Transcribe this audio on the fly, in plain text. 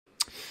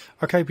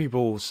Okay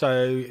people,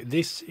 so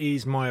this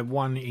is my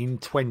 1 in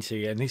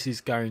 20 and this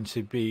is going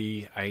to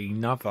be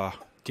another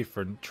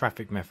different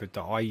traffic method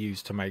that I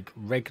use to make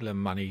regular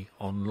money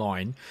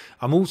online.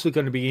 I'm also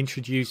going to be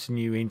introducing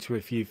you into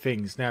a few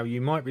things. Now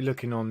you might be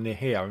looking on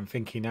here and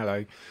thinking,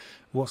 hello,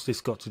 what's this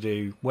got to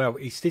do? Well,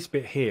 it's this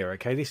bit here,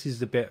 okay? This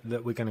is the bit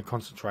that we're going to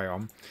concentrate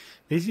on.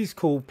 This is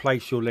called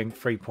Place Your Link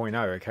 3.0,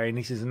 okay? And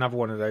this is another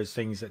one of those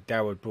things that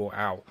Dowd brought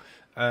out.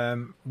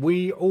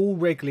 We all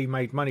regularly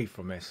made money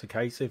from this,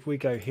 okay? So if we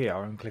go here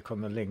and click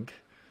on the link,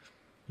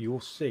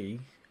 you'll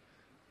see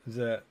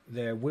that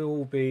there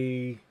will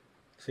be,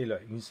 see,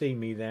 look, you can see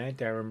me there,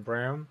 Darren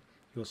Brown.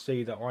 You'll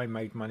see that I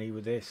made money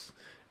with this,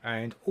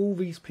 and all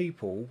these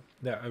people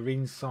that are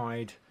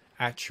inside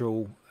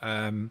actual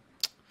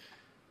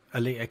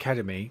Elite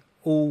Academy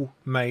all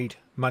made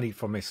money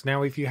from this.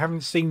 Now if you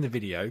haven't seen the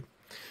video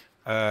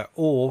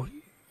or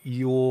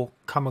you're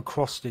come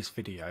across this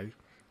video,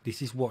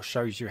 this is what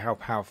shows you how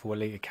powerful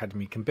Elite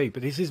Academy can be.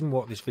 But this isn't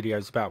what this video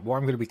is about. What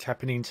I'm going to be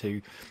tapping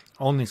into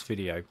on this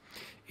video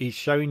is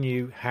showing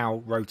you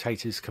how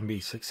rotators can be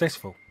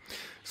successful.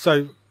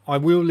 So I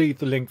will leave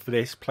the link for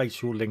this,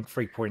 Place Your Link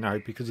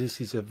 3.0, because this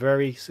is a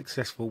very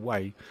successful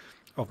way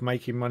of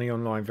making money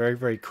online very,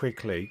 very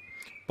quickly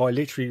by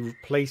literally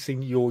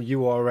replacing your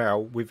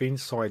URL with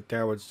inside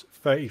Dowd's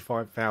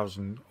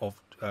 35,000 of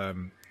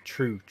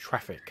true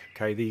traffic.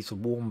 Okay, these are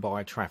warm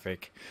buy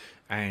traffic,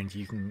 and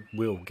you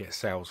will get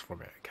sales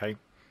from it. Okay,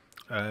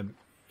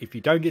 if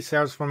you don't get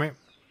sales from it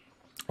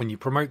and you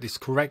promote this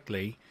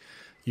correctly,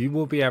 you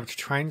will be able to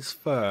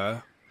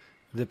transfer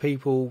the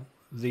people,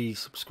 the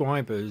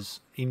subscribers,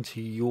 into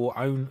your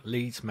own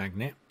leads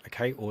magnet,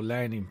 okay, or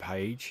landing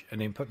page,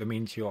 and then put them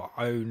into your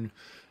own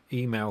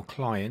email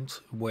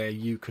client, where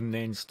you can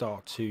then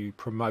start to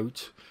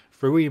promote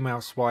through email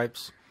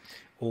swipes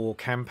or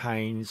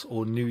campaigns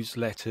or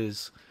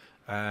newsletters,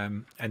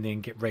 and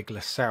then get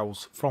regular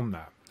sales from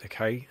that.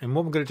 Okay, and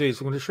what I'm going to do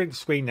is I'm going to shrink the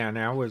screen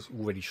now it's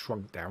already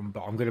shrunk down,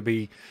 but I'm going to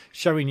be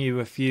showing you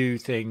a few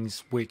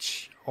things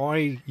which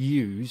I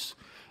use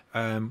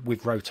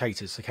with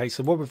rotators. Okay,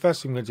 so what the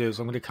first thing I'm going to do is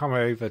I'm going to come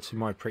over to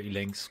my pretty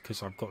links,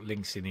 because I've got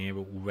links in here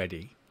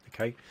already.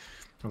 Okay,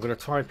 I'm going to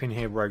type in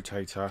here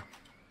rotator,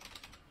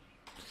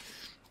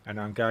 and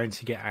I'm going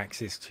to get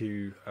access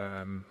to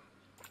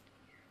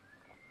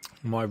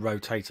my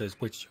rotators,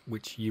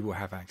 which you will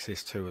have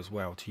access to as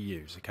well to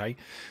use. Okay,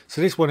 so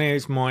this one here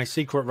is my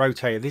secret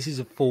rotator. This is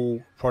a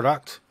full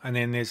product, and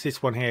then there's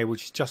this one here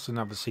which is just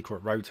another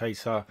secret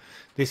rotator.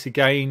 This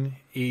again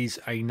is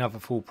another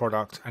full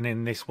product, and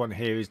then this one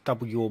here is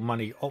double your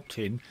money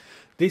opt-in.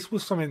 This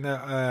was something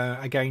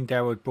that again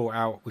Dowd brought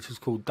out, which is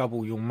called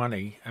double your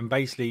money, and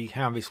basically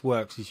how this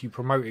works is you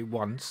promote it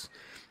once,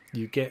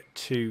 you get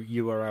 2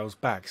 URLs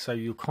back, so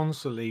you're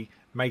constantly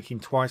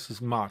making twice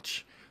as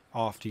much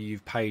after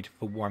you've paid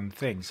for one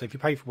thing. So if you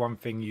pay for one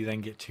thing, you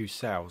then get 2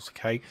 sales.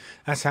 Okay,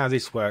 that's how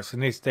this works,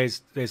 and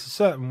there's a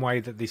certain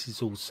way that this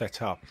is all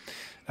set up.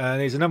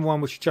 There's another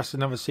one which is just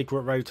another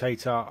secret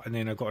rotator, and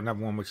then I've got another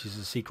one which is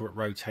a secret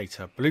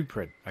rotator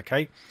blueprint.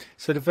 Okay,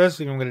 so the first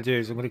thing I'm going to do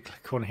is I'm going to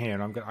click on here,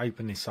 and I'm going to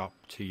open this up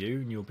to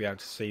you, and you'll be able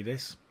to see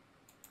this.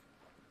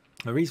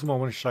 The reason why I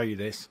want to show you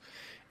this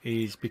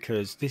is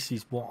because this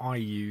is what I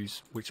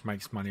use, which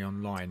makes money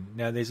online.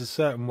 Now there's a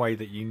certain way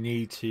that you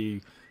need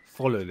to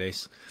follow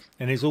this,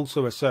 and there's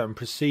also a certain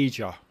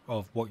procedure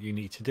of what you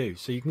need to do.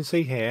 So you can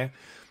see here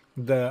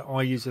that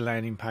I use a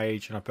landing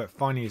page, and I put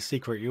finding a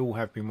secret you all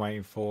have been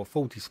waiting for,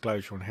 full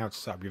disclosure on how to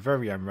set up your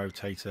very own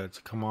rotator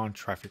to command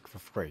traffic for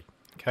free.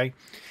 Okay,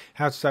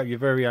 how to set up your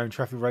very own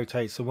traffic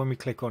rotator. So when we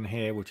click on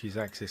here, which is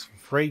access for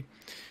free,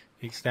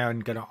 it's now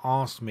going to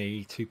ask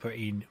me to put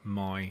in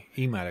my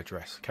email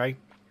address. Okay,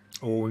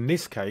 or in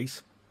this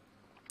case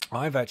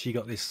I've actually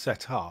got this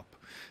set up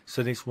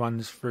so this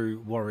runs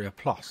through Warrior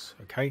Plus.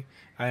 Okay,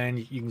 and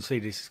you can see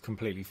this is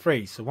completely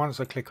free. So once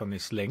I click on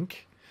this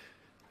link,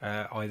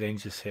 I then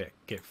just hit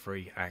get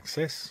free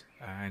access,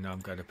 and I'm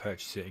going to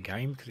purchase it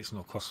again because it's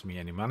not costing me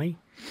any money.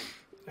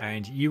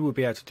 And you will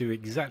be able to do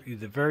exactly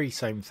the very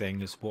same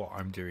thing as what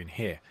I'm doing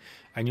here.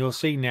 And you'll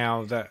see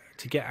now that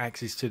to get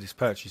access to this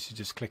purchase, you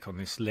just click on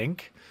this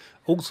link.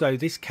 Also,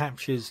 this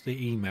captures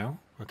the email.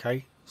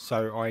 Okay,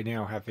 so I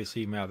now have this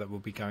email that will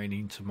be going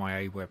into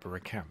my Aweber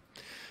account.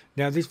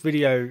 Now this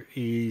video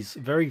is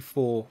very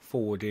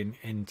forward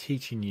in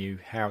teaching you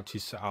how to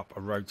set up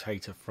a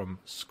rotator from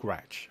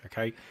scratch.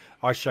 Okay,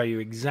 I show you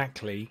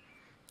exactly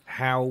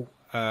how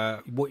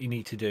what you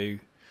need to do.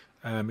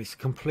 It's a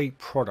complete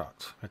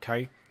product.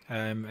 Okay,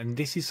 and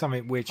this is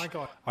something which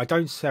I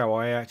don't sell.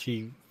 I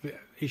actually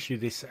issue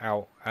this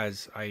out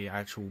as a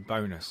actual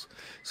bonus.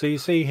 So you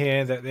see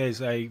here that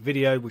there's a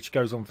video which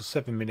goes on for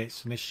 7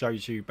 minutes, and this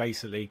shows you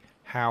basically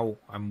how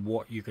and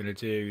what you're going to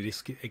do.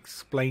 This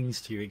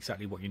explains to you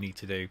exactly what you need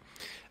to do.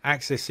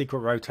 Access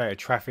secret rotator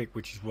traffic,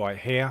 which is right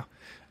here,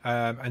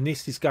 and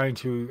this is going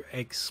to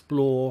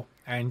explore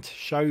and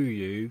show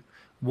you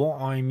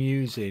what I'm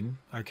using,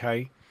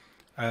 okay,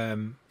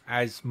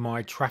 as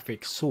my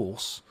traffic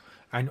source,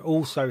 and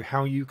also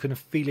how you can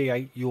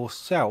affiliate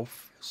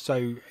yourself.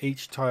 So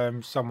each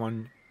time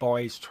someone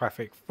buys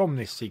traffic from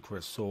this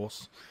secret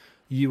source,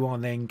 you are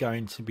then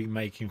going to be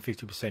making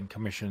 50%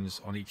 commissions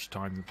on each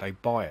time that they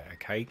buy it.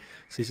 Okay,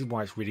 so this is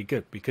why it's really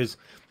good, because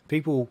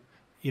people,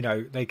 you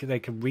know, they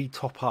can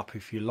re-top up,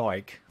 if you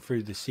like,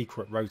 through the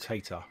secret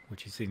rotator,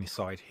 which is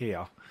inside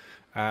here,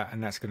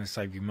 and that's going to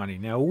save you money.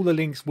 Now all the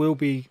links will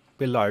be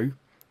below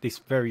this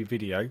very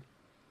video,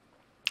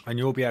 and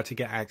you'll be able to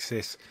get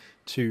access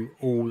to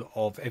all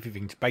of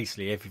everything, to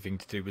basically everything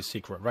to do with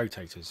secret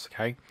rotators.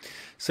 Okay,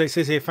 so it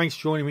says here, thanks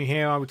for joining me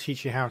here. I will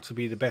teach you how to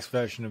be the best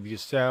version of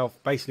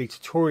yourself. Basically,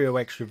 tutorial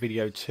extra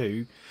video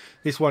 2.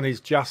 This one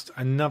is just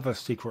another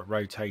secret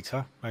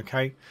rotator.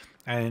 Okay,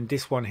 and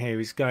this one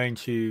here is going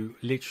to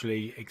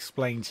literally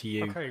explain to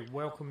you, okay,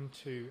 welcome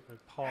to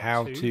part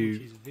how 2, to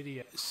which is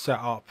video set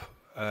up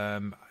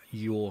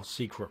your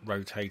secret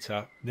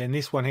rotator. Then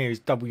this one here is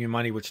double your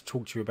money, which I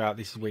talked to you about.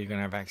 This is where you're going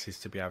to have access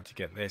to be able to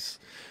get this.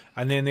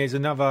 And then there's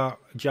another,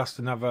 just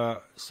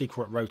another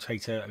secret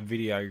rotator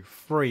video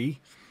 3,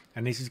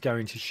 and this is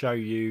going to show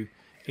you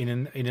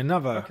in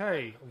another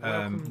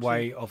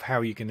way of how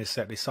you're going to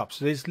set this up.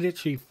 So there's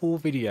literally 4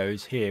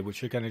 videos here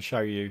which are going to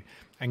show you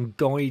and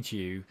guide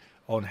you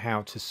on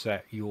how to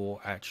set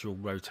your actual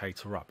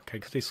rotator up. Okay,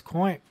 because it's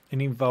quite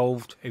an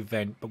involved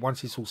event, but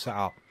once it's all set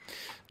up,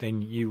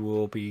 then you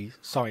will be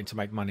starting to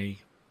make money,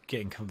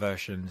 getting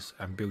conversions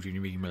and building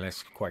your email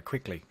list quite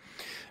quickly.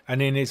 And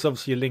then there's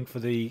obviously a link for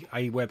the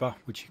Aweber,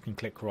 which you can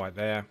click right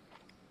there.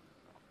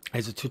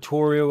 There's a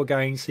tutorial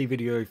again, see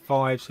video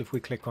 5. So if we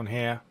click on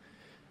here,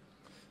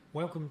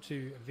 welcome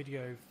to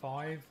video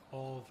 5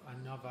 of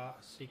another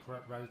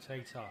secret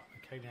rotator.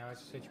 Okay, now as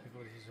I said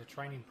before, this is a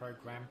training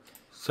program.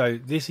 So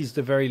this is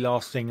the very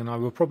last thing, and I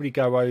will probably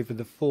go over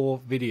the 4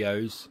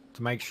 videos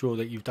to make sure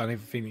that you've done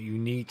everything that you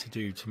need to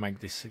do to make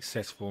this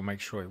successful, make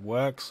sure it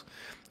works.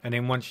 And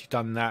then once you've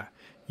done that,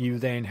 you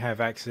then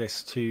have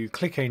access to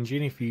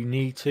ClickEngine if you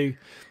need to.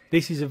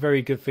 This is a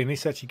very good thing.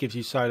 This actually gives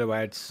you solo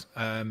ads.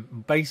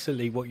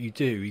 Basically what you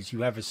do is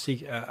you have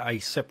a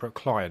separate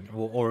client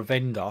or a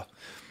vendor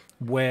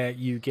where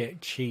you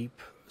get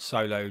cheap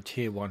solo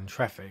tier 1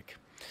 traffic,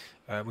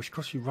 which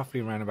costs you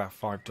roughly around about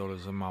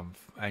 $5 a month,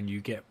 and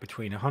you get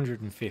between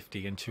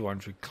 150 and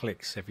 200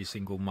 clicks every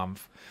single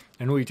month.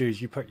 And all you do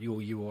is you put your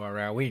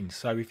URL in.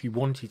 So if you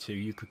wanted to,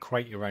 you could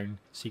create your own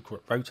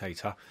secret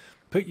rotator,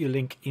 put your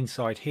link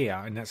inside here,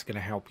 and that's going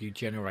to help you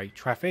generate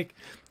traffic.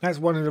 That's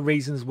one of the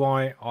reasons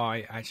why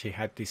I actually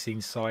had this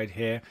inside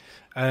here.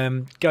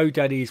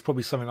 GoDaddy is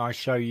probably something I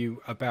show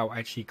you about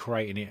actually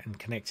creating it and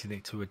connecting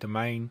it to a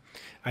domain.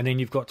 And then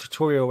you've got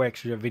tutorial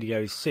extra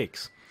video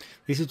 6.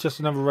 This is just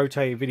another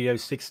rotator video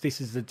 6.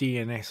 This is the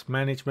DNS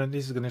management.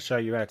 This is going to show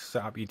you how to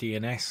set up your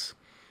DNS.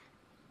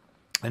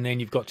 And then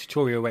you've got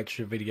tutorial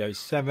extra video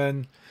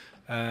 7.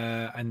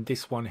 And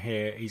this one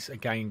here is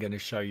again going to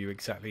show you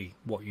exactly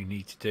what you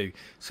need to do.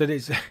 So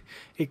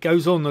it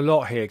goes on a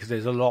lot here because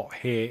there's a lot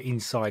here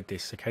inside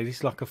this. Okay, this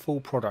is like a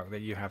full product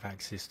that you have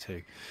access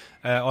to.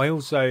 I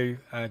also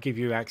give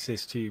you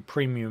access to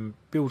premium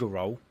builder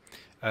role,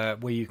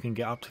 where you can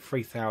get up to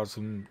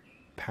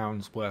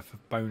 £3,000 worth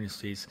of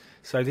bonuses.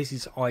 So this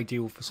is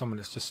ideal for someone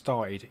that's just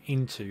started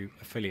into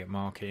affiliate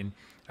marketing.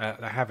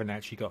 They haven't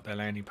actually got their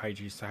landing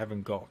pages, they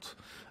haven't got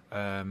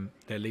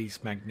their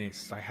leads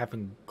magnets, they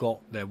haven't got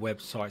their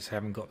websites, they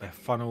haven't got their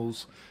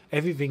funnels.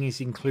 Everything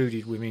is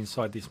included within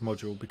inside this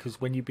module,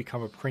 because when you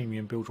become a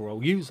premium builder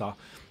user,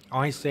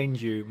 I send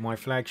you my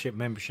flagship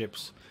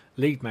memberships,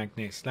 lead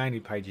magnets,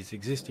 landing pages,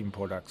 existing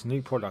products,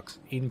 new products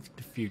in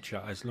the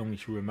future, as long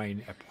as you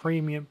remain a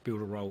premium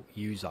builder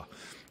user.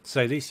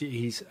 So this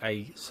is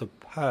a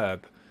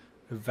superb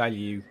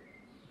value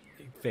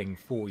thing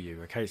for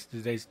you. Okay, so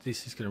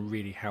this is going to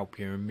really help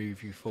you and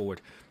move you forward.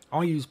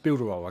 I use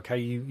Builderall.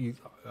 Okay,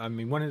 I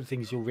mean, one of the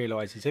things you'll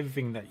realize is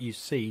everything that you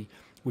see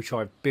which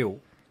I've built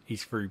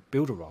is through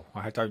Builderall.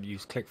 I don't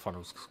use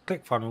ClickFunnels.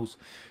 ClickFunnels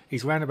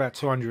is around about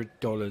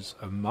 $200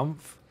 a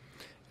month,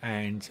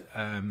 and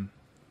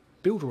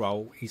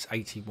Builderall is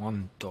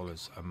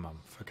 $81 a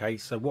month. Okay,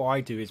 so what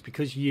I do is,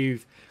 because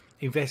you've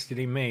invested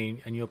in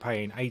me and you're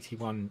paying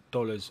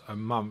 $81 a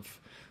month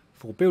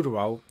for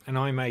Builderall, and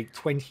I make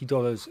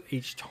 $20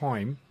 each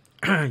time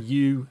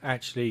you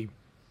actually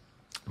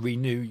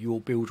renew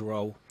your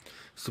Builderall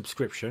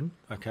subscription.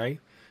 Okay,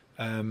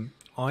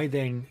 I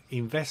then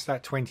invest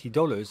that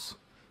 $20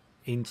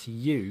 into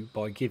you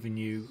by giving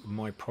you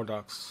my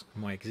products,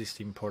 my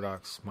existing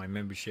products, my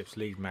memberships,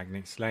 lead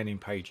magnets, landing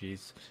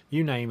pages,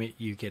 you name it,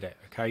 you get it.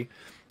 Okay,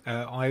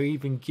 I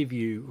even give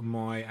you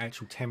my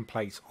actual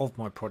templates of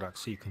my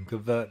products, so you can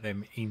convert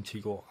them into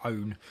your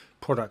own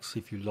products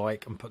if you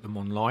like and put them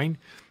online.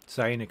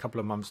 Say in a couple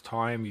of months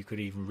time you could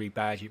even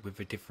rebadge it with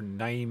a different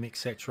name,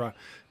 etc.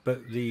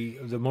 But the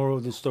moral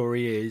of the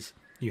story is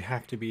you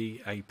have to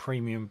be a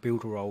premium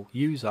Builderall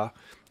user,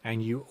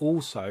 and you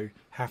also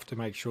have to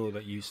make sure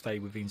that you stay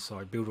with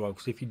inside Builderall,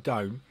 because if you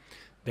don't,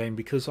 then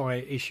because I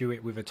issue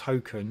it with a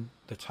token,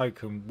 the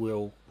token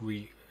will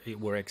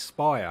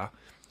expire.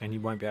 and you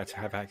won't be able to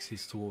have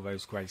access to all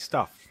those great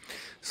stuff.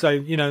 So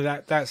you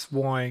know that's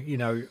why, you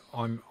know,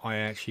 I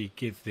actually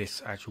give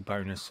this actual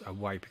bonus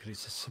away, because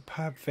it's a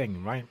superb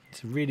thing, right?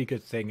 It's a really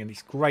good thing, and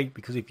it's great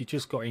because if you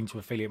just got into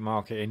affiliate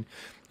marketing,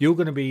 you're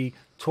going to be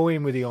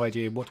toying with the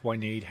idea, what do I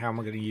need, how am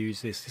I going to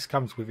use this? This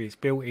comes with its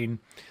built-in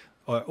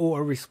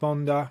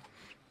autoresponder,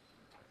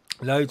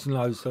 loads and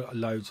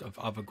loads of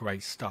other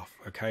great stuff.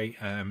 Okay,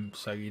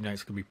 so you know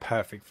it's going to be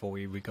perfect for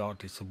you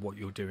regardless of what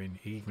you're doing,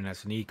 even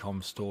as an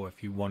e-com store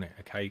if you want it.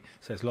 Okay,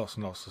 so there's lots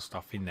and lots of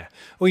stuff in there.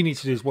 All you need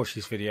to do is watch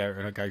this video,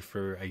 and I'll go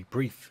through a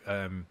brief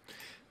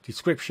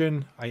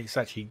description. It's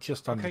actually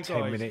just under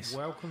 10 minutes,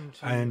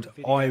 and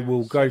I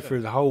will go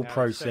through the whole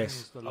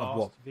process of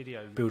what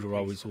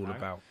Builderall is all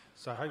about.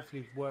 So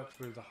hopefully work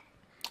through the,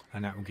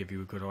 and that will give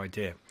you a good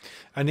idea.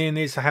 And then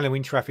there's the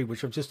Halloween traffic,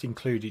 which I've just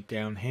included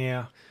down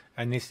here,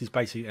 and this is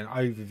basically an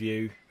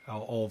overview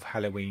of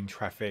Halloween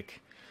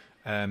traffic.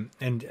 And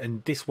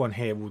this one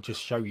here will just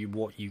show you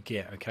what you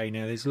get. Okay,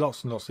 now there's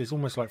lots and lots, there's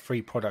almost like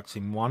 3 products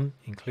in one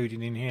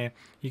included in here.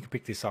 You can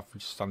pick this up for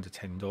just under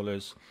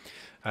 $10.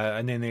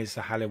 And then there's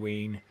the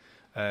Halloween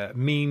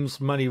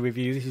memes money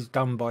review. This is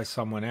done by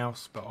someone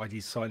else, but I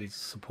decided to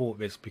support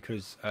this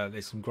because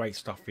there's some great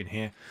stuff in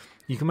here.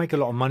 You can make a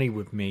lot of money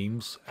with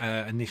memes,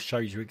 and this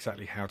shows you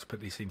exactly how to put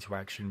this into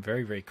action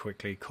very, very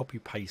quickly. Copy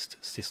paste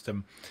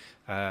system,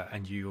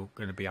 and you're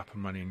going to be up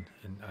and running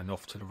and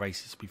off to the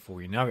races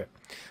before you know it.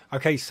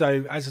 Okay,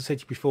 so as I said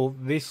to you before,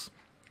 this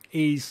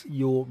is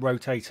your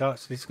rotator.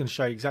 So this is going to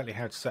show you exactly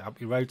how to set up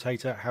your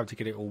rotator, how to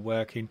get it all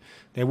working.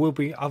 There will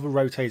be other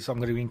rotators I'm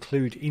going to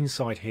include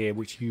inside here,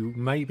 which you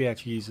may be able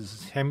to use as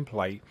a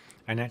template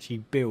and actually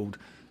build,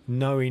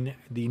 knowing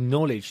the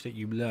knowledge that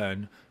you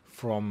learn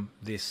from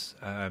this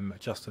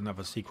just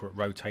another secret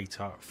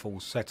rotator full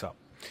setup.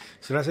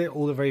 So that's it.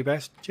 All the very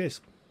best.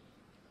 Cheers.